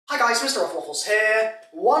Hi guys, MrRoflWaffles here.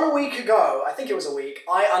 1 week ago, I think it was a week,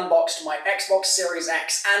 I unboxed my Xbox Series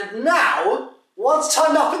X, and now, what's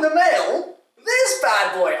turned up in the mail? This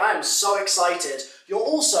bad boy! I am so excited. You're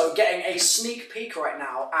also getting a sneak peek right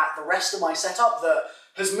now at the rest of my setup that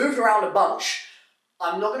has moved around a bunch.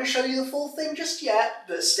 I'm not going to show you the full thing just yet,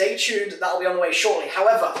 but stay tuned, that'll be on the way shortly.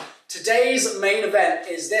 However, today's main event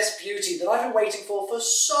is this beauty that I've been waiting for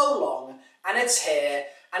so long, and it's here.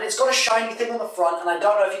 And it's got a shiny thing on the front, and I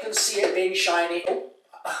don't know if you can see it being shiny. Oh,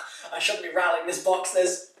 I shouldn't be rattling this box.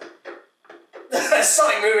 There's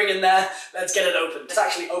something moving in there. Let's get it opened. It's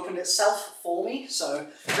actually opened itself for me, so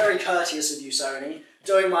very courteous of you, Sony.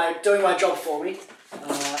 Doing my job for me.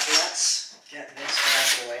 Let's get this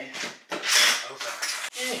bad boy open.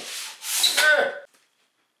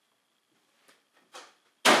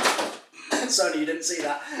 Sony, you didn't see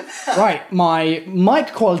that. Right, my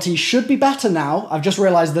mic quality should be better now. I've just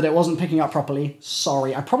realised that it wasn't picking up properly.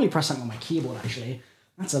 Sorry, I probably pressed something on my keyboard, actually.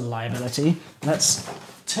 That's a liability. Let's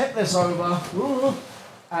tip this over. Ooh.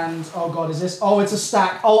 And, oh god, is this... Oh, it's a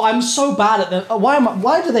stack. Oh, I'm so bad at this.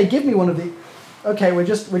 Why do they give me one of these? Okay, we're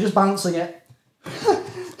just bouncing it.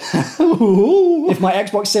 If my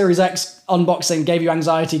Xbox Series X unboxing gave you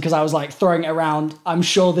anxiety because I was, like, throwing it around, I'm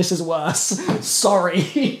sure this is worse.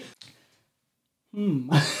 Sorry.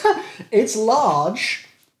 It's large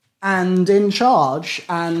and in charge,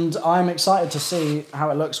 and I'm excited to see how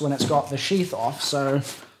it looks when it's got the sheath off, so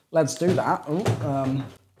let's do that. Ooh.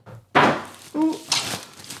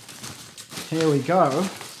 Here we go.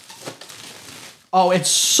 Oh, it's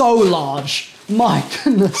so large. My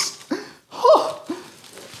goodness.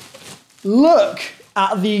 Look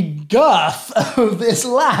at the girth of this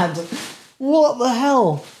lad. What the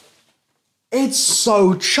hell? It's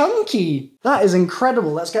so chunky. That is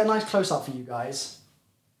incredible. Let's get a nice close-up for you guys.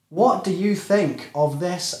 What do you think of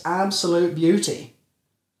this absolute beauty?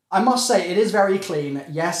 I must say, it is very clean.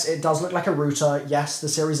 Yes, it does look like a router. Yes, the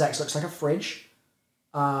Series X looks like a fridge.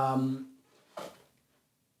 But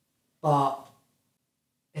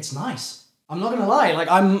it's nice. I'm not gonna lie. Like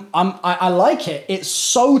I like it. It's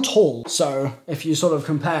so tall. So if you sort of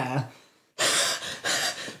compare.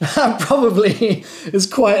 That probably is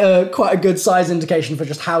quite a good size indication for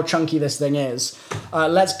just how chunky this thing is.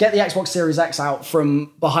 Let's get the Xbox Series X out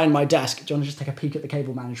from behind my desk. Do you want to just take a peek at the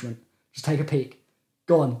cable management? Just take a peek.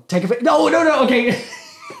 Go on, take a peek. No, okay.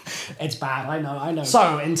 It's bad, I know.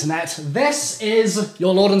 So, internet, this is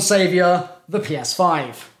your Lord and Savior, the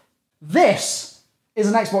PS5. This is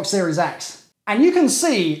an Xbox Series X. And you can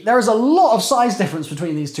see there is a lot of size difference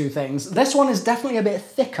between these two things. This one is definitely a bit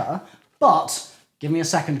thicker, but... Give me a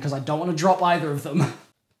second, because I don't want to drop either of them.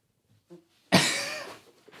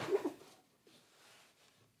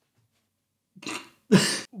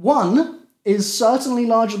 One is certainly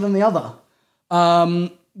larger than the other,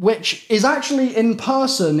 which is actually, in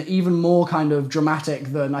person, even more kind of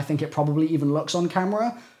dramatic than I think it probably even looks on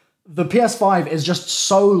camera. The PS5 is just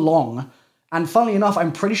so long, and funnily enough,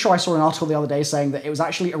 I'm pretty sure I saw an article the other day saying that it was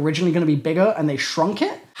actually originally going to be bigger and they shrunk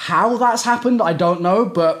it. How that's happened, I don't know,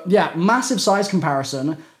 but yeah, massive size comparison.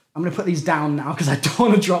 I'm going to put these down now because I don't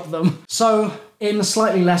want to drop them. So, in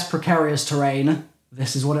slightly less precarious terrain,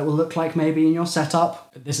 this is what it will look like maybe in your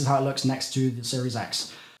setup. This is how it looks next to the Series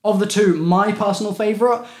X. Of the two, my personal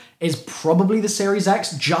favourite is probably the Series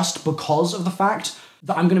X, just because of the fact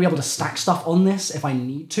that I'm going to be able to stack stuff on this if I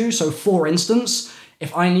need to. So, for instance,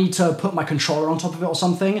 if I need to put my controller on top of it or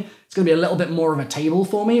something, it's going to be a little bit more of a table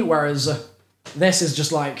for me, whereas this is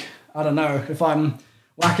just like, I don't know, if I'm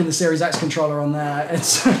whacking the Series X controller on there,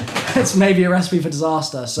 it's maybe a recipe for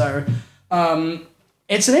disaster. So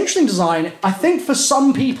it's an interesting design. I think for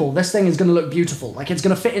some people, this thing is going to look beautiful. Like, it's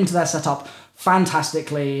going to fit into their setup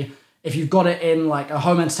fantastically. If you've got it in like a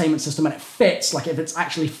home entertainment system and it fits, like if it's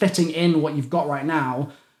actually fitting in what you've got right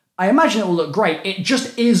now, I imagine it will look great. It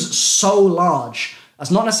just is so large.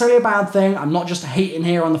 That's not necessarily a bad thing. I'm not just hating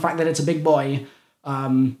here on the fact that it's a big boy,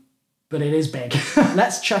 but it is big.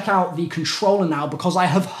 Let's check out the controller now, because I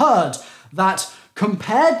have heard that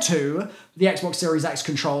compared to the Xbox Series X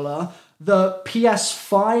controller, the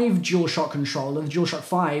PS5 DualShock controller, the DualShock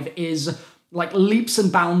 5, is like leaps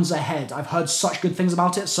and bounds ahead. I've heard such good things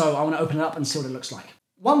about it, so I want to open it up and see what it looks like.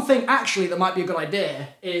 One thing actually that might be a good idea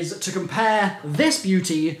is to compare this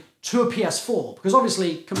beauty to a PS4, because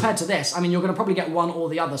obviously, compared to this, I mean, you're going to probably get one or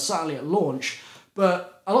the other, certainly at launch,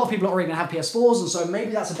 but a lot of people are already going to have PS4s, and so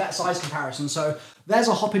maybe that's a better size comparison. So there's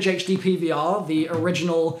a Hoppage HD PVR, the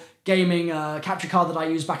original gaming capture card that I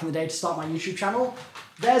used back in the day to start my YouTube channel.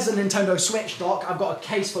 There's a Nintendo Switch dock. I've got a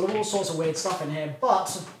case full of all sorts of weird stuff in here,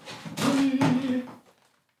 but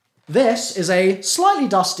this is a slightly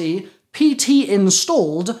dusty PT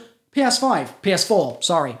installed PS5, PS4,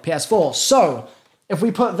 sorry, PS4. So if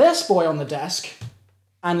we put this boy on the desk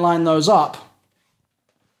and line those up,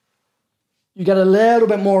 you get a little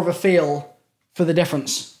bit more of a feel for the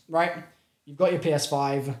difference, right? You've got your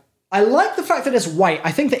PS5. I like the fact that it's white.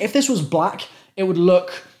 I think that if this was black, it would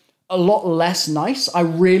look a lot less nice. I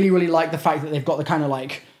really, really like the fact that they've got the kind of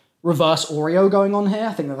like reverse Oreo going on here.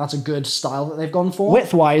 I think that that's a good style that they've gone for.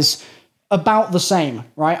 Width-wise, about the same,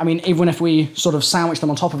 right? I mean, even if we sort of sandwich them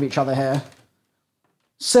on top of each other here,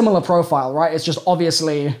 similar profile, right? It's just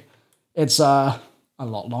obviously, it's a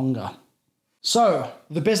lot longer. So,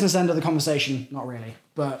 the business end of the conversation, not really,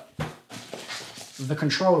 but the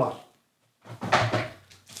controller.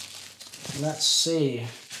 Let's see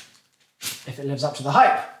if it lives up to the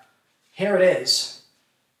hype. Here it is,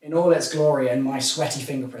 in all its glory and my sweaty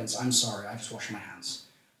fingerprints. I'm sorry, I just washed my hands.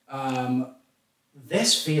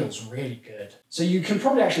 This feels really good. So you can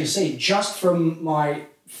probably actually see, just from my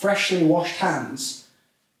freshly washed hands,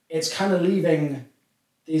 it's kind of leaving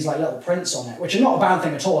these like little prints on it, which are not a bad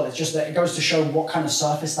thing at all. It's just that it goes to show what kind of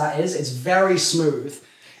surface that is. It's very smooth.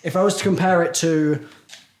 If I was to compare it to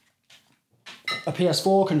a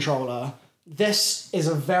PS4 controller, this is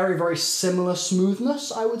a very, very similar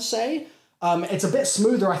smoothness, I would say. It's a bit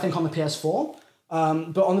smoother, I think, on the PS4.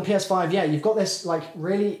 But on the PS5, yeah, you've got this like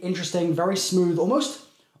really interesting, very smooth,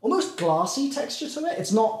 almost glassy texture to it.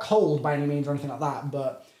 It's not cold by any means or anything like that,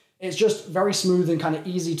 but it's just very smooth and kind of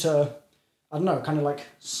easy to, I don't know, kind of like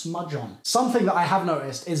smudge on. Something that I have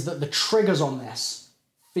noticed is that the triggers on this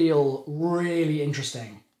feel really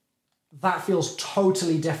interesting. That feels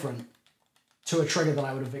totally different to a trigger that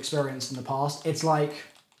I would have experienced in the past. It's like,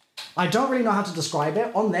 I don't really know how to describe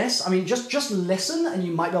it. On this, I mean, just listen and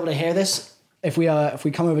you might be able to hear this if we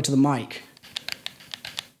come over to the mic.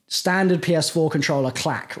 Standard PS4 controller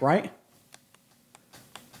clack, right?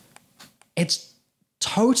 It's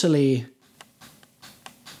totally,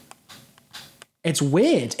 it's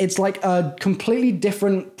weird. It's like a completely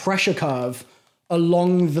different pressure curve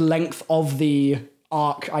along the length of the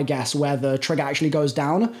arc, I guess, where the trigger actually goes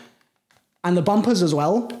down. And the bumpers as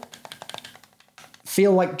well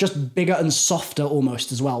feel like just bigger and softer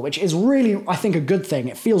almost as well, which is really, I think, a good thing.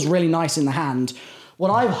 It feels really nice in the hand. What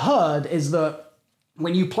I've heard is that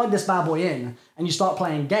when you plug this bad boy in and you start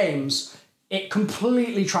playing games, it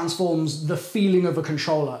completely transforms the feeling of a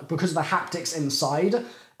controller because of the haptics inside.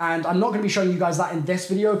 And I'm not going to be showing you guys that in this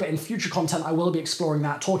video, but in future content, I will be exploring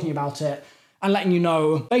that, talking about it, and letting you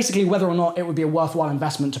know basically whether or not it would be a worthwhile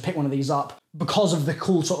investment to pick one of these up because of the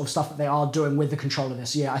cool sort of stuff that they are doing with the controller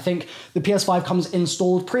this year. I think the PS5 comes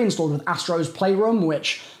pre-installed with Astro's Playroom,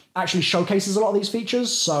 which actually showcases a lot of these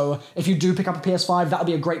features. So if you do pick up a PS5, that'll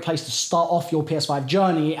be a great place to start off your PS5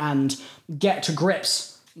 journey and get to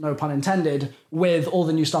grips, no pun intended, with all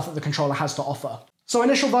the new stuff that the controller has to offer. So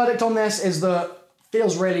initial verdict on this is that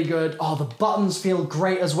feels really good. Oh, the buttons feel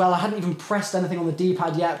great as well. I hadn't even pressed anything on the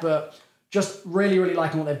D-pad yet, but just really, really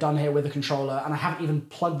liking what they've done here with the controller, and I haven't even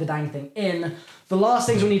plugged the dang thing in. The last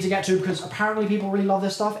things we need to get to, because apparently people really love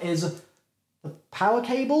this stuff, is the power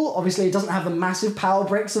cable. Obviously, it doesn't have the massive power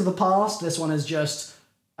bricks of the past. This one is just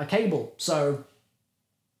a cable, so...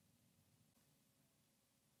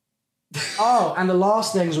 Oh, and the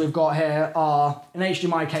last things we've got here are an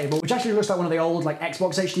HDMI cable, which actually looks like one of the old like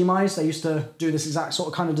Xbox HDMIs. They used to do this exact sort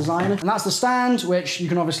of kind of design. And that's the stand, which you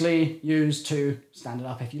can obviously use to stand it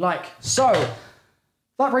up if you like. So,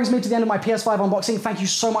 that brings me to the end of my PS5 unboxing. Thank you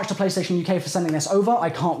so much to PlayStation UK for sending this over. I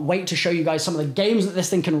can't wait to show you guys some of the games that this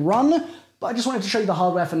thing can run, but I just wanted to show you the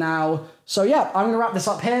hardware for now. So yeah, I'm gonna wrap this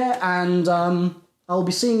up here, and I'll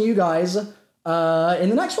be seeing you guys in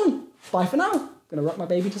the next one. Bye for now. Gonna rock my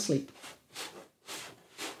baby to sleep.